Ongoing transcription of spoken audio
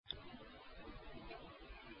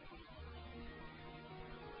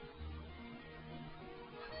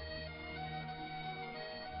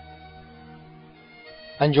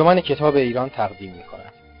انجمن کتاب ایران تقدیم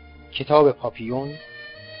می‌کند. کتاب پاپیون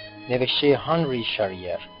نوشته هانری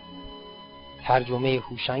شاریر، ترجمه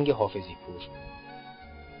هوشنگ حافظی پور،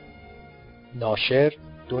 ناشر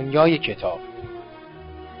دنیای کتاب.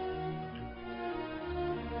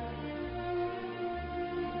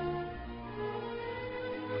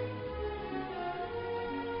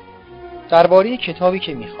 درباره کتابی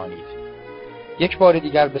که می‌خوانید. یک بار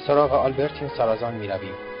دیگر به سراغ آلبرتین سارازان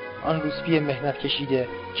می‌رویم. آن روسپی مهنت کشیده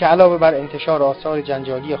که علاوه بر انتشار آثار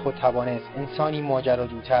جنجالی خود توانست انسانی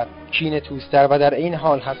ماجراجوتر، کینه‌توزتر و در این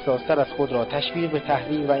حال حساس‌تر از خود را تشویق به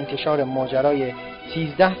تحریر و انتشار ماجرای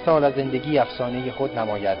 13 سال از زندگی افسانه‌ای خود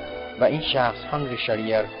نماید و این شخص هانری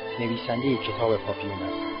شاریر، نویسنده کتاب پاپیون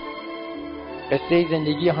است. قصه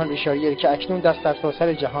زندگی هانری شاریر که اکنون در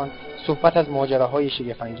سرتاسر جهان صحبت از ماجراهای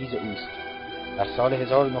شگفت‌انگیز اوست. در سال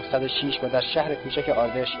 1906 و در شهر کوچک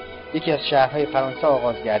آردش، یکی از شهرهای فرانسه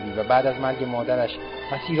آغاز گردید و بعد از مرگ مادرش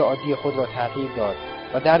مسیر عادی خود را تغییر داد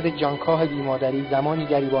و درد جانکاه بیمادری زمانی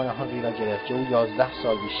گریبان هانری را گرفت که او 11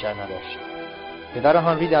 سال بیشتر نداشت. پدر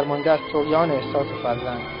هانری درمانده از طغیان احساس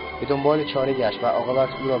فرزند به دنبال چاره گشت و عاقبت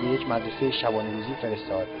او را به یک مدرسه شبانه‌روزی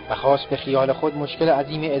فرستاد و خواست به خیال خود مشکل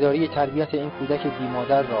عظیم اداری تربیت این کودک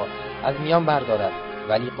بیمادر را از میان بردارد،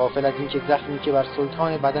 ولی غافل از اینکه زخمی که بر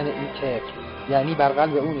سلطان بدن این طفل یعنی بر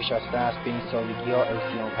قلب او نشسته است به این سادگی‌ها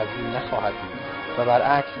التیام‌پذیر نخواهد بود و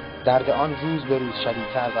برعکس درد آن روز به روز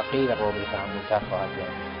شدیدتر و غیر قابل تحمل‌تر خواهد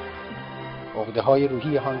گردید. عقده‌های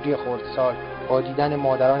روحی هانری خردسال با دیدن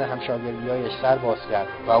مادران همشاگردی‌هایش سر باز کرد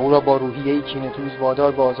و او را با روحیه‌ای کینه‌توز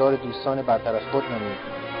وادار به آزار دوستان برتر از خود نمود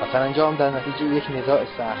و سرانجام در نتیجه یک نزاع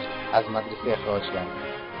سخت از مدرسه اخراج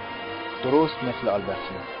گردید. درست مثل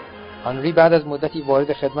آلبرتین، هانری بعد از مدتی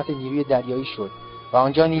وارد خدمت نیروی دریایی شد و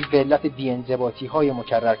آنجا نیز به علت بی‌انضباطی‌های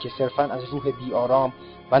مکرر که صرفاً از روح بی‌آرام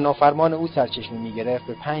و نافرمان او سرچشمه می‌گرفت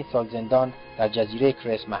به 5 سال زندان در جزیره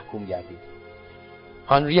کرس محکوم گردید.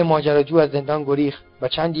 هانری ماجراجو از زندان گریخت و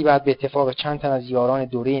چندی بعد به اتفاق چند تن از یاران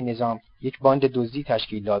دوره نظام یک باند دزدی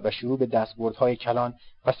تشکیل داد و شروع به دستبردهای کلان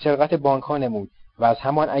و سرقت بانک‌ها نمود و از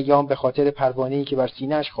همان ایام به خاطر پروانه‌ای که بر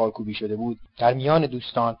سینه‌اش خالکوبی شده بود در میان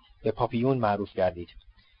دوستان به پاپیون معروف گردید.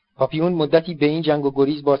 پاپیون مدتی به این جنگ و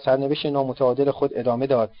گریز با سرنوشت نامتعادل خود ادامه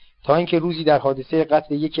داد تا اینکه روزی در حادثه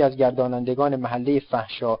قتل یکی از گردانندگان محله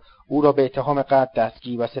فحشا او را به اتهام قتل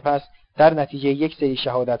دستگیر و سپس در نتیجه یک سری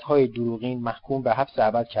شهادت‌های دروغین محکوم به حبس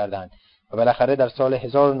ابد کردند و بالاخره در سال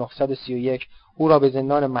 1931 او را به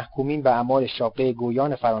زندان محکومین به اعمال شاقه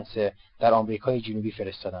گویان فرانسه در آمریکای جنوبی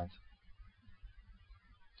فرستادند.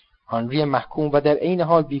 هانری محکوم و در عین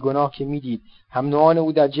حال بیگناه که میدید هم نوعان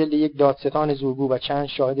او در جلد یک دادستان زورگو و چند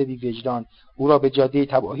شاهد بی‌وجدان او را به جاده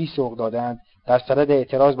تباهی سوق دادند، در صدد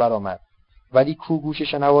اعتراض برآمد. ولی کو گوش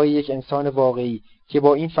شنوای یک انسان واقعی که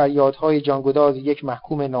با این فریادهای جانگداز یک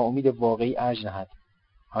محکوم ناامید واقعی ارج نهد.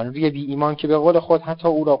 هانری بی ایمان که به قول خود حتی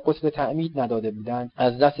او را غسل تعمید نداده بودند،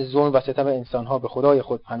 از دست ظلم و ستم انسانها به خدای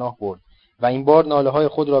خود پناه برد و این بار ناله‌های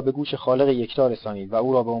خود را به گوش خالق یکتا رسانید و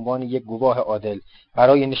او را به عنوان یک گواه عادل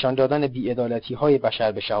برای نشان دادن بی‌عدالتی‌های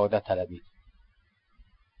بشر به شهادت طلبید.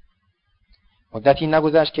 مدتی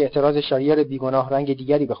نگذشت که اعتراض شاریر بیگناه رنگ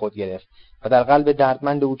دیگری به خود گرفت و در قلب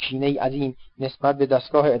دردمند او کینه‌ای عظیم نسبت به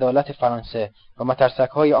دستگاه عدالت فرانسه و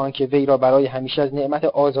مترسک‌های آن که وی را برای همیشه از نعمت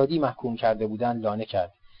آزادی محکوم کرده بودند لانه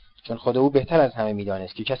کرد، چون خود او بهتر از همه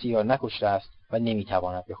می‌دانست که کسی را نکشته است و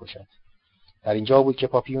نمی‌تواند بکشد. در اینجا بود که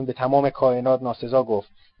پاپیون به تمام کائنات ناسزا گفت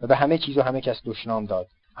و به همه چیز و همه کس دشنام داد،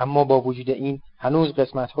 اما با وجود این هنوز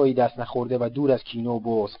قسمت‌هایی دست نخورده و دور از کینه و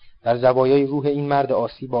بغض در زوایای روح این مرد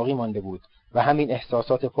عاصی باقی مانده بود و همین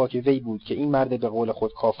احساسات پاک وی بود که این مرد به قول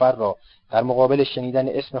خود کافر را در مقابل شنیدن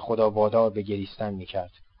اسم خدا وادار به گریستن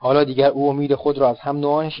می‌کرد. حالا دیگر او امید خود را از هم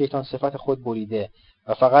نوعان شیطان صفت خود بریده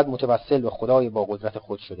و فقط متوسل به خدای با قدرت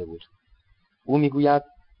خود شده بود. او می‌گوید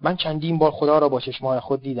من چندین بار خدا را با چشمان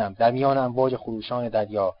خود دیدم، در میان امواج خروشان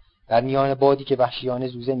دریا، در میان بادی که وحشیانه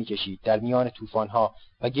زوزه می‌کشید، در میان طوفان‌ها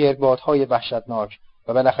و گردبادهای وحشتناک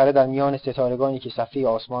و بالاخره در میان ستارگانی که صفحه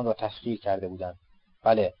آسمان را تسخیر کرده بودند.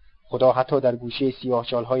 بله، خدا حتی در گوشه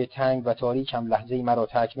سیاه‌چال‌های تنگ و تاریک هم لحظه‌ای مرا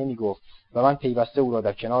ترک نمی‌گفت و من پیوسته او را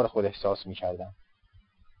در کنار خود احساس می‌کردم.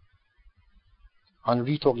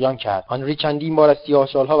 هانری طغیان کرد. هانری چندین بار از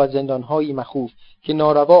سیاه‌چال‌ها و زندان‌های مخوف که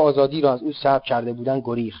ناروا آزادی را از او سلب کرده بودند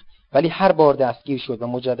گریخت، ولی هر بار دستگیر شد و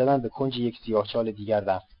مجدداً به کنج یک سیاه‌چال دیگر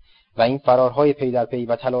رفت و این فرارهای پی در پی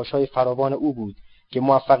و تلاش‌های فراوان او بود که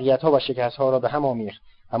موفقیت‌ها و شکست‌ها را به هم آمیخت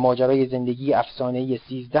و ماجرای زندگی افسانه‌ای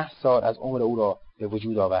 13 سال از عمر او را به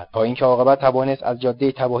وجود آورد تا اینکه عاقبت توانست از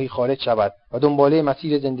جاده تباهی خارج شود و دنباله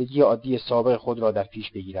مسیر زندگی عادی سابق خود را در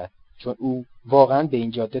پیش بگیرد. چون او واقعا به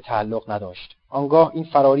این جاده تعلق نداشت. آنگاه این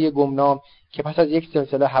فراری گمنام که پس از یک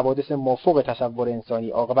سلسله حوادث مافوق تصور انسانی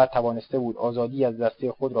عاقبت توانسته بود آزادی از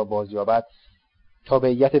دسته خود را بازیابد،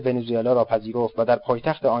 تابعیت ونزوئلا را پذیرفت و در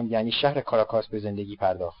پایتخت آن یعنی شهر کاراکاس به زندگی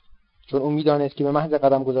پرداخت، چون او می‌دانست که به محض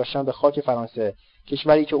قدم گذاشتن به خاک فرانسه،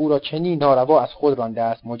 کشوری که او را چنین ناروا از خود رانده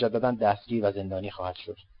است، مجددا دستگیر و زندانی خواهد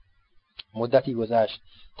شد. مدتی گذشت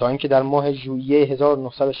تا اینکه در ماه ژوئیه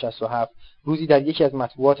 1967 روزی در یکی از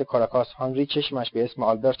مطبوعات کاراکاس هانری چشمش به اسم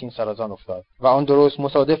آلبرتین سالازان افتاد و آن درست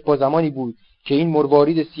مصادف با زمانی بود که این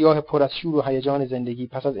مروارید سیاه پر از شور و هیجان زندگی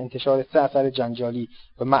پس از انتشار 3 اثر جنجالی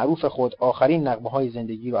و معروف خود آخرین نغمه‌های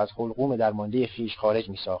زندگی را از حلقوم درمانده خویش خارج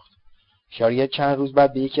می‌ساخت. شاریر چند روز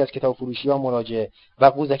بعد به یکی از کتابفروشی‌ها مراجعه و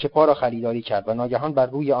قوزک پا را خریداری کرد و ناگهان بر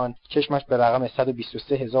روی آن چشمش به رقم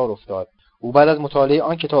 123,000 افتاد. او بعد از مطالعه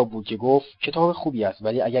آن کتاب بود که گفت کتاب خوبی است،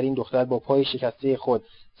 ولی اگر این دختر با پای شکسته خود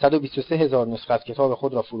 123,000 نسخه از کتاب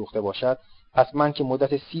خود را فروخته باشد، پس من که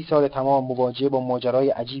مدت 30 سال تمام مواجه با ماجرای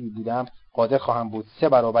عجیبی بودم، قادر خواهم بود 3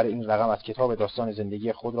 برابر این رقم از کتاب داستان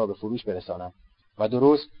زندگی خود را به فروش برسانم. و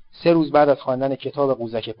درست 3 روز بعد از خواندن کتاب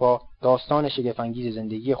قوزک پا، داستان شگفت‌انگیز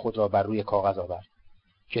زندگی خود را بر روی کاغذ آورد.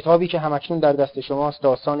 کتابی که همکنون در دست شماست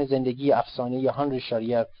داستان زندگی افسانه‌ای هانری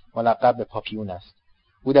شاریر ملقب به پاپیون است.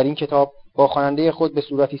 او در این کتاب با خواننده خود به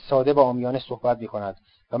صورتی ساده و عامیانه صحبت می‌کند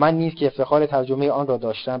و من نیز که افتخار ترجمه آن را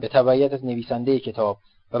داشتم به تبعیت از نویسنده کتاب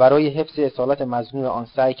و برای حفظ اصالت مضمون آن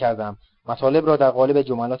سعی کردم مطالب را در قالب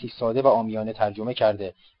جملاتی ساده و عامیانه ترجمه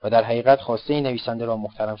کرده و در حقیقت خواسته نویسنده را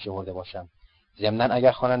محترم شمرده باشم. ضمناً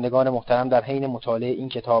اگر خوانندگان محترم در حین مطالعه این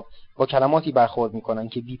کتاب با کلماتی برخورد می‌کنند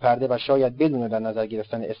که بی‌پرده و شاید بدون در نظر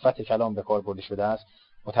گرفتن عفت کلام به کار برده شده است،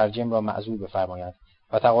 مترجم را معذور بفرمایند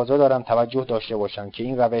و تقاضا دارم توجه داشته باشند که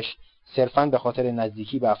این روش صرفاً به خاطر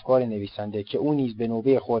نزدیکی به افکار نویسنده که او نیز به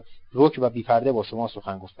نوبه خود رک و بی‌پرده با شما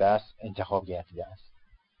سخن گفته است انتخاب گردیده است.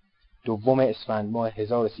 2 اسفند ماه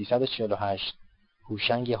 1348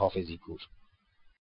 هوشنگ حافظی پور.